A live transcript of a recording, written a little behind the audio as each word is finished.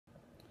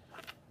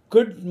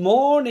Good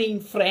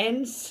morning,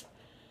 friends.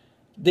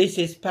 This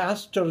is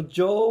Pastor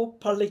Joe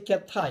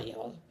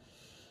Palikatayal.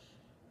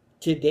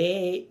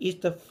 Today is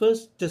the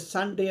first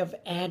Sunday of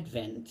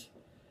Advent,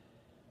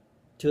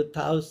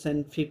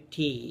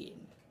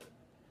 2015.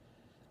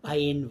 I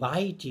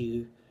invite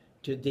you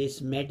to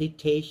this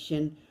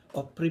meditation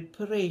of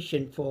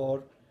preparation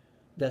for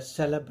the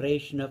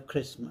celebration of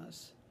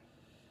Christmas.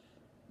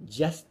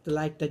 Just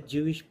like the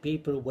Jewish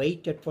people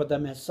waited for the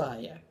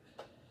Messiah,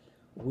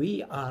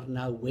 we are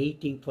now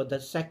waiting for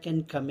the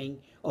second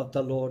coming of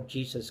the Lord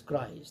Jesus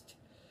Christ.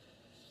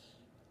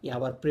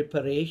 Our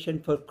preparation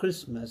for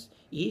Christmas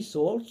is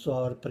also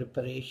our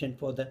preparation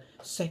for the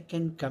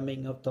second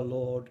coming of the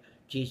Lord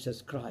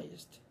Jesus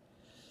Christ.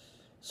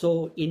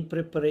 So in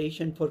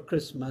preparation for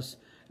Christmas,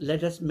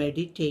 let us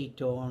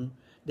meditate on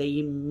the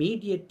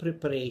immediate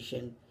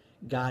preparation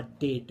God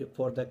did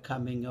for the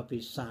coming of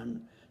His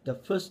Son, the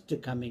first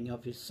coming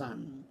of His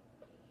Son.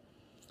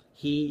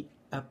 He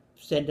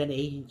sent an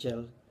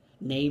angel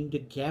named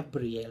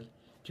Gabriel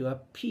to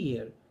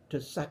appear to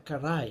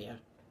Zechariah,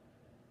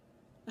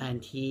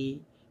 and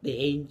the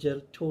angel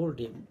told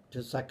him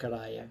to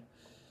Zechariah,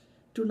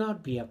 "Do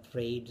not be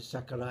afraid,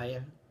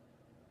 Zechariah.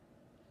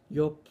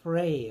 Your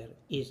prayer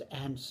is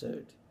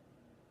answered.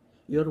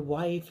 Your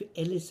wife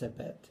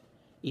Elizabeth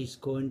is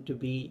going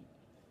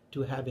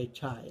to have a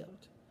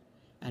child,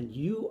 and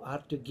you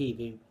are to give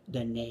him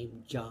the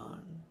name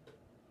John.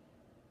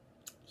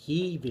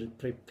 He will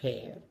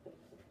prepare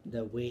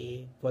the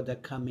way for the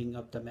coming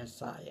of the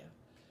Messiah."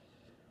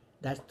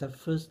 That's the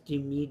first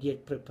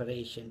immediate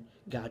preparation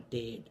God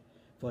did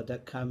for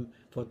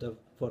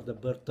the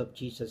birth of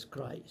Jesus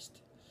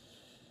Christ.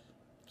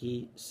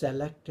 He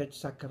selected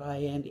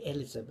Zechariah and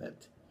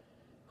Elizabeth,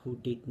 who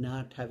did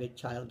not have a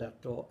child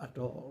at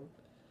all.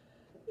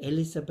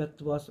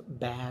 Elizabeth was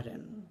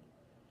barren,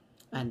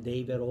 and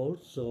they were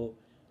also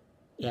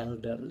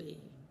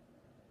elderly.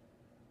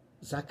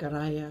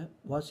 Zechariah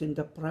was in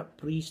the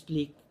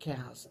priestly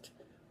caste,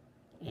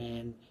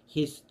 and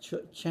his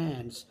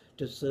chance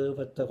to serve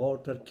at the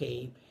altar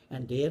came,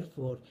 and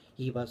therefore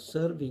he was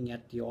serving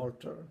at the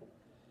altar.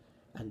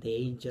 And the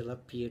angel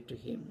appeared to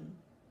him,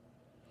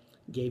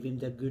 gave him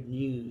the good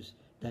news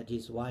that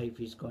his wife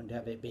is going to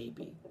have a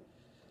baby.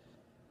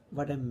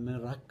 What a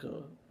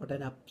miracle! What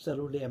an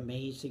absolutely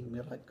amazing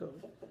miracle.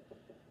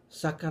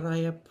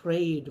 Zechariah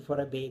prayed for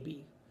a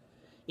baby.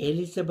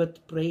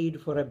 Elizabeth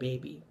prayed for a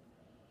baby.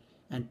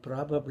 And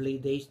probably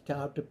they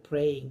started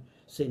praying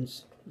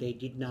since they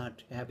did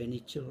not have any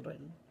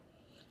children.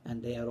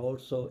 And they are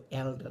also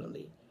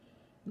elderly.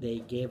 They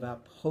gave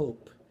up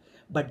hope.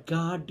 But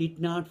God did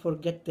not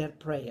forget their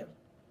prayer.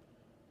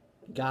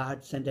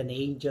 God sent an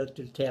angel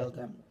to tell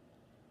them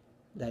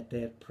that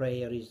their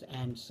prayer is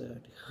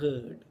answered,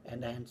 heard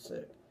and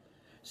answered.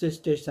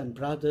 Sisters and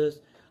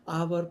brothers,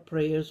 our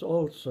prayers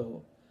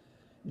also.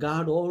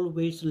 God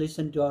always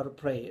listens to our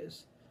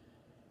prayers.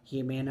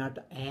 He may not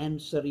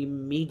answer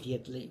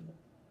immediately.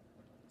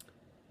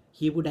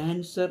 He would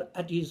answer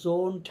at His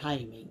own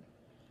timing,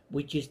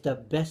 which is the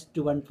best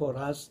one for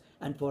us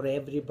and for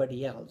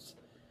everybody else.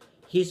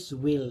 His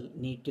will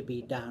need to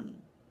be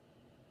done.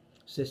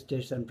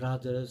 Sisters and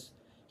brothers,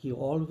 He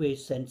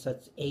always sends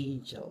us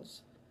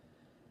angels.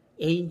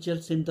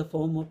 Angels in the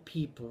form of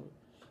people,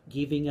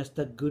 giving us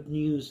the good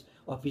news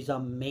of His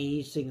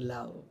amazing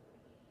love.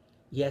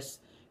 Yes,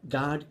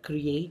 God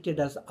created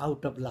us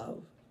out of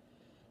love,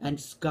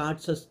 and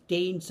God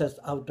sustains us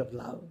out of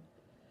love.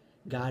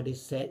 God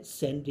has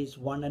sent His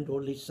one and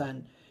only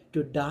Son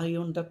to die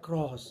on the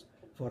cross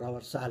for our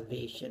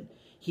salvation.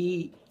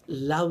 He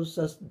loves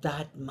us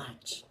that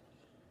much.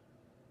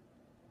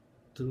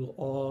 Through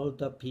all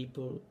the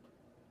people,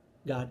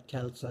 God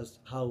tells us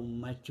how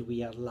much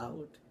we are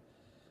loved.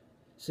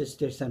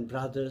 Sisters and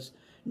brothers,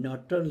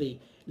 not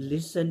only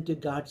listen to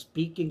God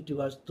speaking to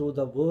us through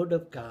the Word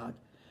of God,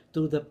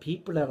 through the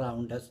people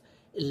around us,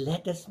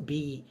 let us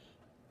be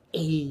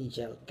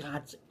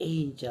God's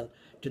angel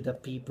to the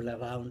people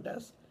around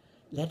us.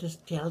 Let us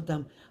tell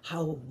them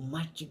how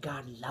much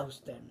God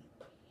loves them.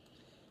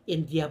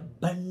 In the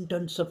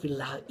abundance of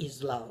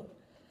His love,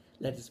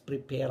 let us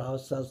prepare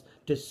ourselves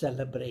to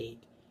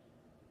celebrate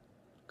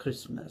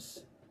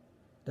Christmas,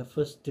 the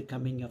first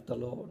coming of the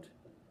Lord.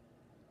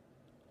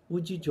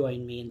 Would you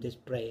join me in this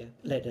prayer?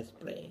 Let us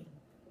pray.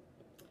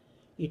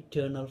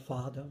 Eternal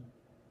Father,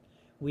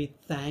 we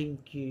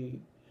thank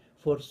You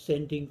for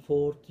sending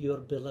forth Your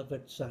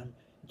beloved Son,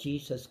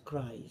 Jesus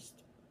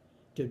Christ,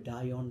 to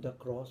die on the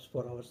cross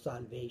for our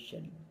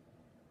salvation.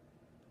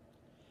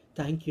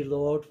 Thank You,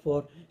 Lord,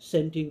 for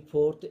sending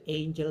forth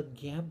angel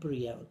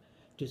Gabriel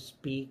to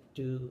speak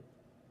to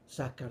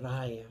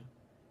Zechariah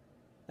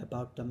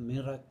about the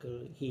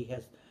miracle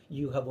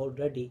You have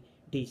already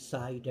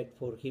decided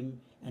for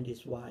him and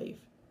his wife,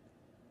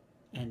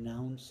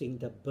 announcing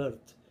the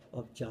birth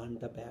of John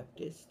the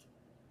Baptist.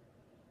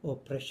 Oh,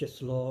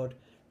 precious Lord,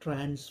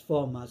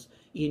 transform us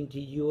into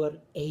Your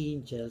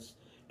angels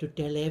to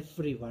tell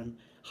everyone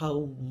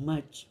how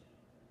much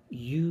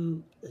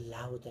You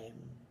love them.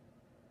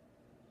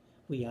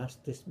 We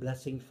ask this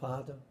blessing,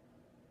 Father,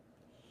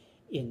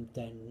 In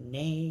the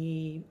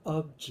name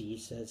of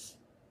Jesus.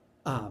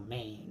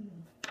 Amen.